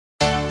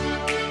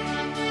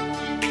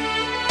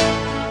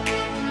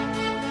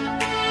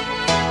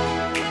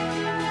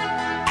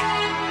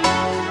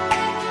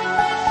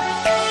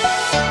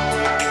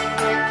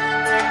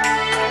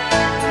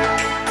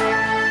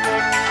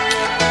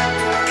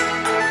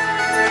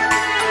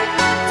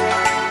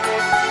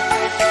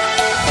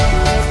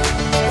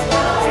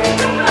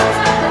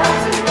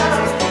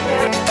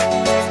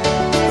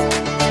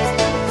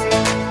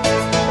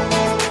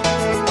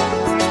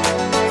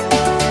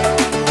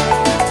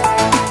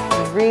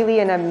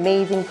an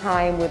amazing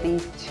time with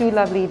these two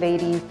lovely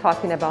ladies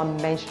talking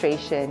about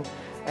menstruation.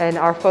 And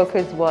our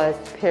focus was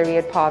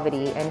period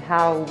poverty and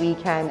how we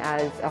can,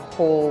 as a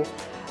whole,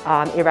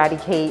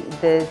 eradicate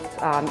this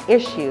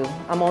issue.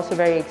 I'm also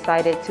very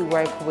excited to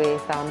work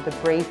with the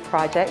Brave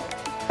project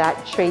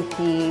that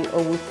Tracy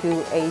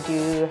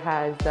Owusu-Edu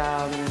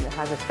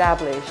has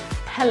established.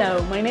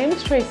 Hello, my name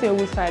is Tracy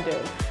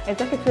Owusu-Edu,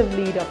 Executive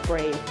Lead of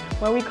Brave,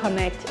 where we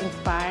connect,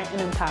 inspire,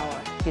 and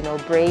empower. You know,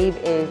 Brave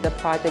is a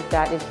project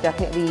that is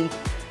definitely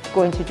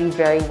going to do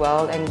very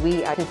well, and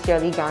we at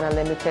Sincerely Ghana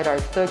Limited are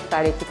so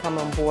excited to come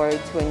on board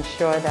to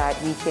ensure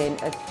that we can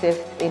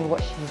assist in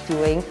what she's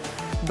doing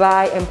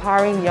by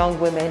empowering young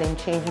women and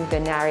changing the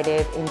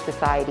narrative in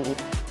society.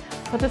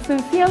 For the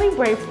Sincerely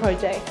Brave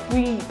project,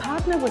 we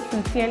partner with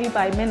Sincerely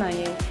by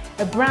Menaye,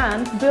 a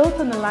brand built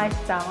on a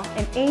lifestyle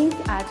and aimed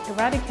at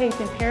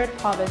eradicating period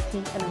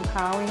poverty and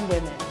empowering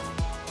women.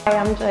 Hi,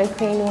 I'm Joy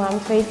Kwenu. I'm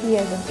 20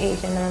 years of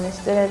age and I'm a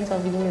student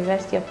of the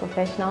University of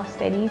Professional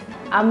Studies.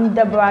 I'm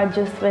Deborah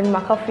Josephine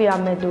McCaffrey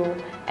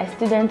Amedo, a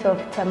student of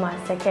Tema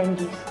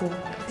Secondary School.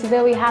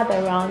 Today we had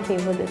a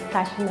roundtable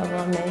discussion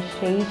about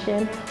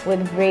menstruation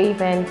with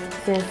Brave and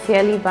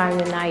Sincerely by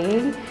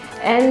Menaye.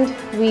 And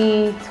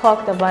we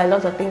talked about a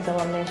lot of things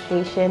about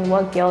menstruation,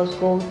 what girls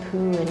go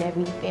through and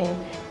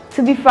everything.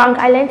 To be frank,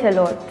 I learned a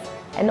lot.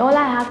 And all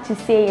I have to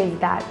say is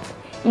that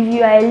if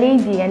you are a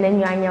lady and then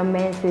you are in your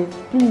menses,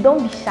 please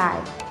don't be shy.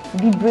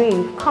 Be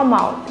brave, come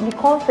out, be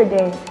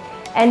confident.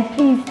 And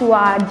please, to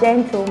our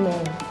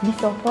gentlemen, be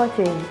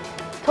supportive.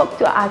 Talk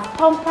to us,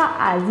 pamper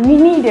us. We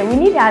need it. We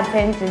need your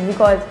attention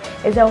because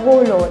it's a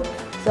whole lot.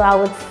 So I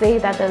would say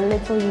that the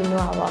little you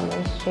know about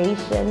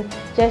menstruation,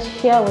 just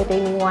share with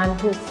anyone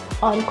who's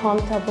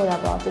uncomfortable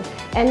about it.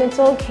 And it's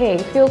okay,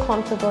 feel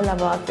comfortable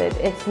about it.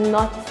 It's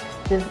not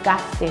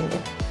disgusting.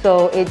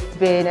 So it's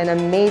been an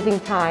amazing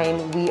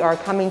time. We are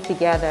coming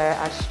together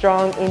as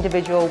strong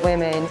individual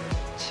women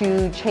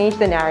to change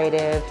the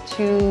narrative,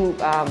 to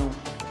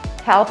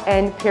help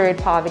end period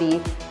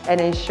poverty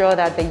and ensure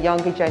that the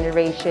younger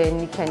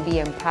generation can be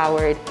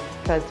empowered,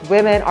 because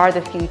women are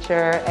the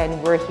future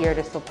and we're here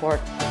to support.